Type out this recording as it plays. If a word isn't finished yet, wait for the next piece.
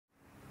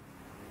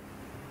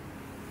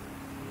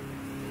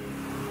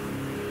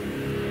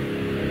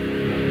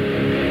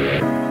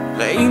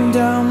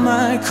Laying down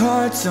my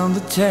cards on the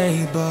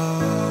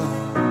table,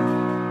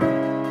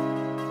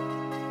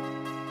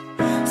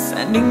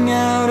 sending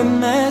out a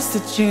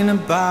message in a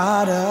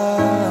bottle.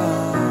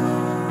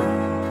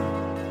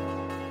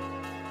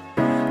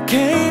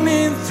 Came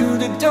in through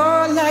the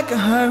door like a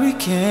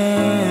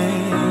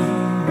hurricane,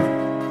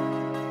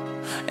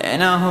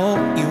 and I hope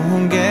you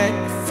won't get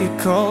your feet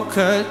cold,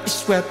 'cause you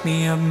swept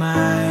me up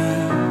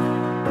mine.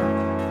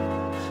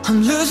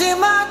 I'm losing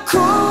my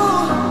cool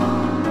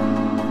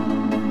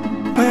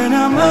when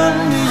I'm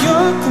under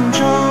your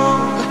control.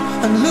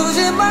 I'm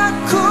losing my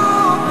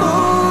cool,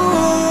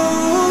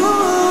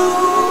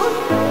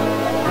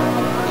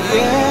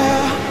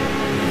 yeah.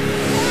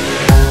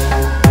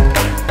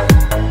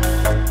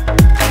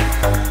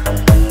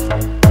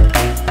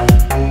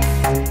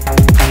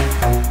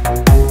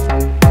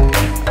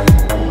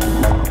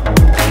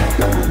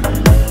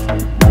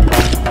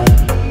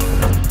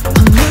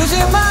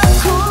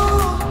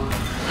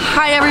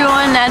 Hi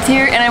everyone, Nat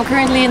here, and I'm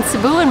currently in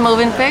Cebu in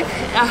Movenpick.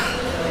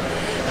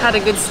 Had a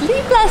good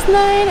sleep last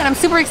night, and I'm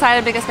super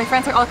excited because my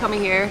friends are all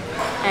coming here,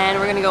 and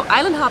we're gonna go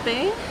island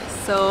hopping.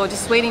 So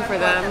just waiting for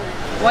them.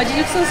 Why'd you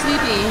look so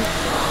sleepy?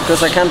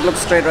 Because I can't look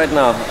straight right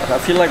now. I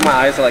feel like my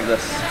eyes are like this.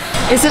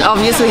 Is it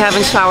obvious we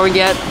haven't showered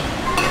yet?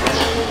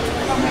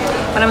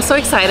 But I'm so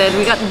excited.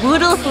 We got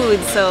Boodle food,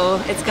 so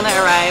it's gonna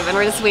arrive, and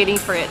we're just waiting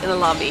for it in the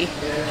lobby.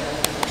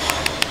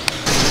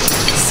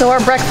 So our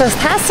breakfast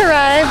has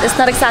arrived. It's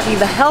not exactly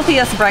the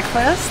healthiest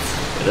breakfast.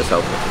 It is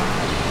healthy.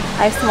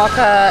 Iced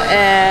mocha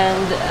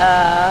and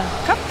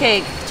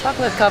cupcake,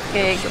 chocolate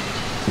cupcake.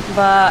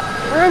 But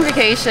we're on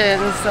vacation,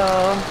 so...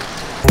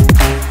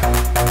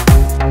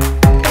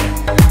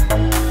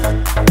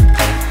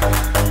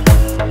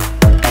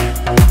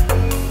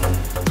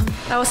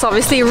 I was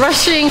obviously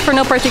rushing for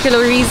no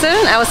particular reason.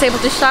 I was able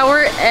to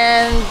shower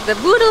and the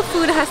Boodle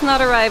food has not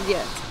arrived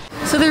yet.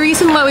 So the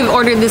reason why we've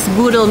ordered this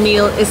Boodle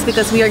meal is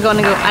because we are going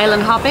to go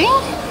island hopping,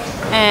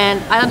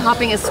 and island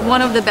hopping is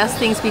one of the best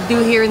things we do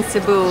here in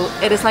Cebu.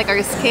 It is like our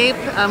escape.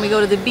 We go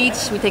to the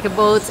beach, we take a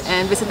boat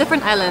and visit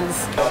different islands.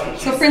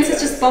 So Princess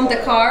just bumped the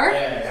car,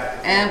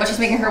 but she's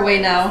making her way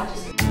now.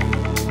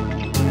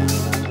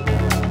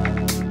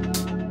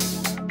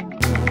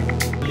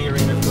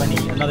 Clearing the 20,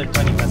 another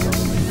 20 pesos.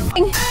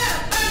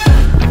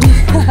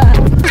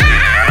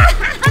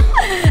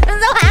 I'm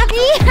so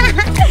happy!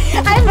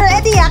 I'm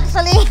ready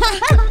actually!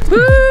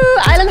 Woo!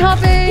 Island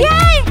hopping!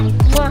 Yay!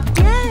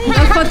 Yay!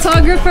 A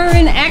photographer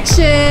in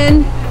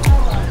action!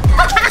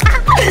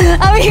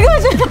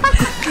 Amigos!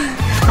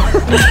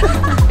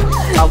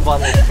 How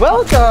about it?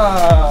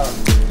 Welcome!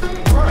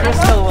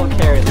 Crystal will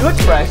carry it. You look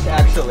fresh,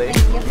 actually.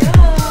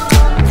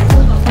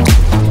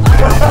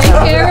 Take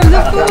care of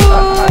the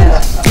food!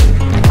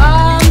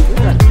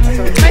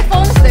 My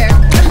phone's there.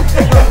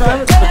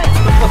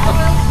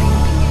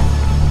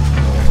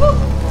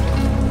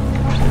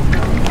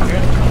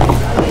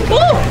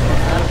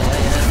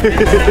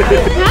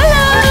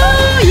 Hello!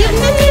 You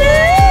made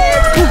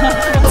it!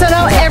 So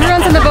now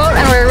everyone's in the boat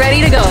and we're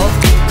ready to go.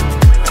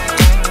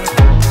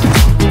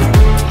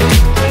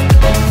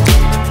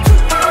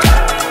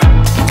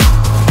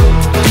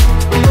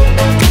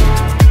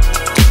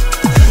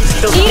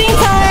 Eating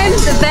time!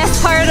 The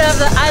best part of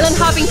the island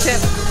hopping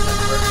trip.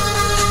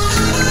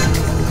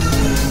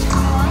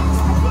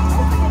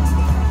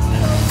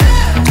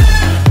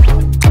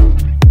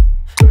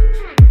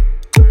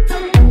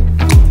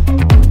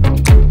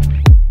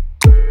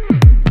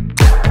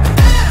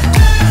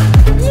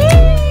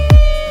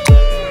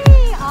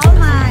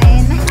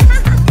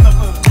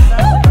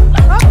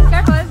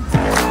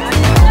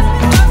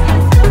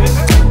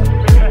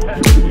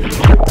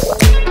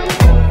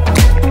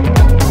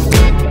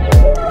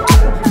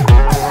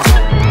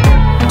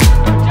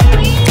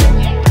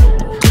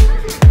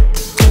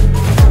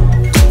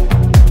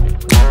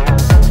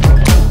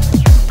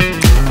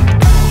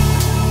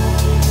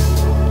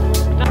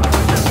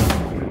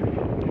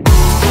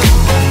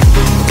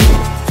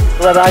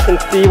 So that I can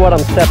see what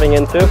I'm stepping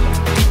into.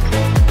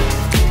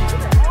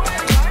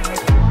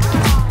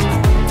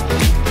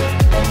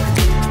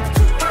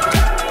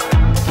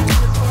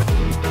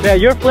 Yeah,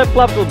 your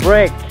flip-flop will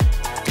break.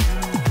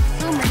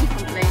 So many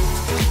complaints.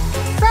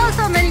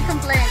 So many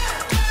complaints.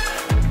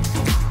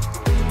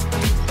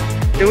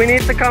 Do we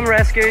need to come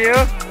rescue you?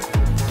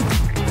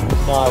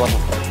 No, I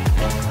wasn't.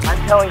 I'm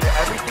telling you,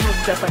 every single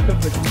step I took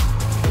was...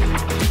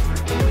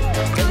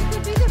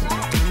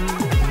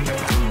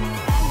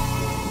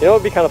 You know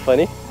what would be kind of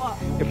funny? What?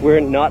 If we're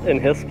not in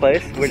his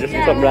place, we're just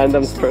some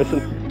random person.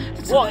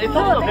 Well, it's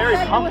not very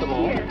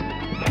comfortable.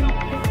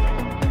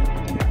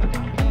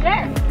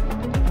 There!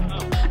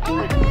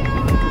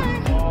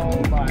 Oh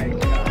my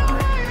god.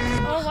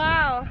 Oh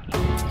wow!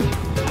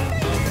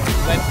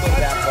 Let's go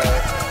that way.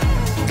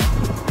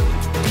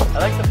 I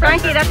like the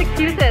Frankie, that's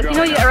excuses. You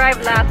know you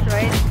arrived last,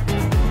 right?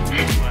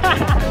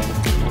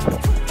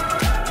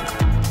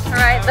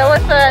 Alright, that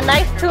was a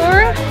nice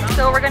tour.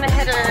 So we're gonna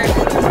head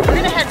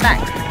back.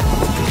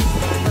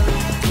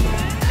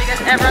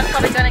 Because everyone's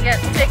probably gonna get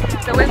sick.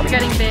 The winds are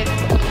getting big.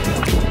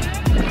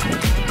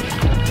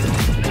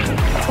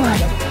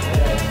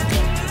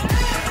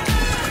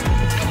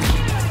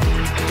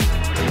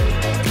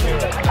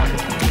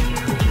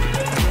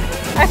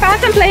 I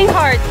found some playing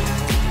cards.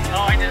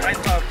 Oh, I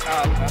saw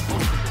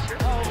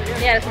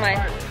Yeah, that's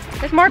mine.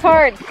 There's more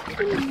cards.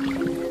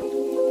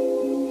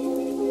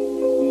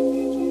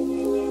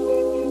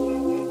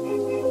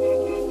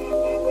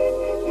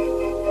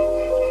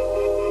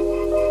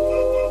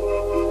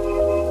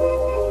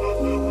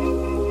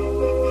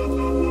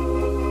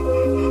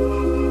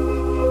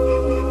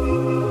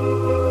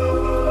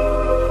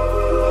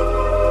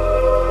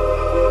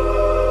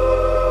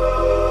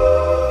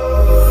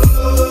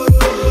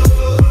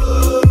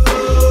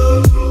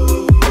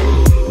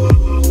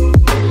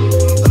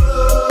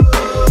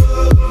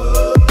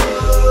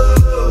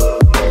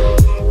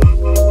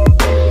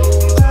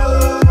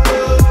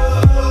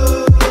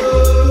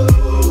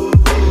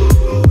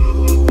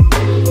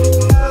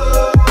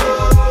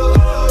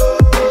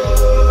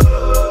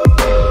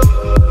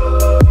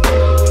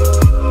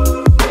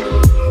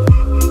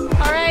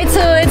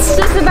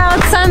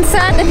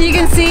 If you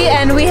can see,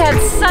 and we had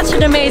such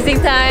an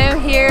amazing time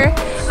here.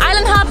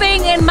 Island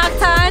hopping in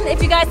Mactan.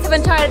 If you guys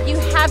haven't tried it, you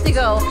have to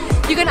go.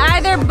 You can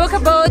either book a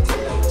boat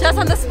just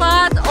on the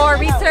spot or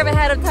reserve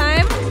ahead of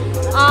time.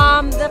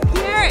 The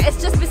pier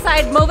is just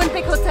beside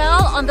Movenpick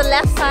Hotel on the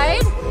left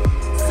side.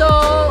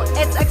 So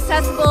it's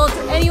accessible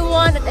to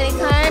anyone at any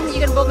time.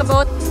 You can book a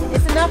boat.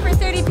 It's enough for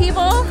 30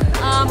 people.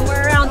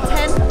 We're around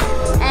 10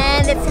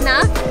 and it's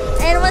enough.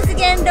 And once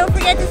again, don't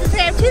forget to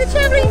subscribe to the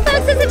Traveling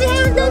Foxes if you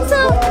haven't done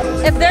so.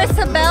 If there's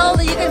a bell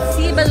that you can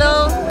see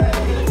below,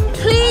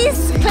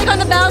 please click on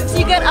the bell so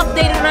you get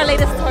updated on our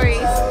latest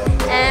stories.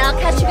 And I'll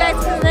catch you guys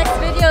in the next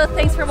video.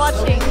 Thanks for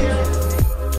watching.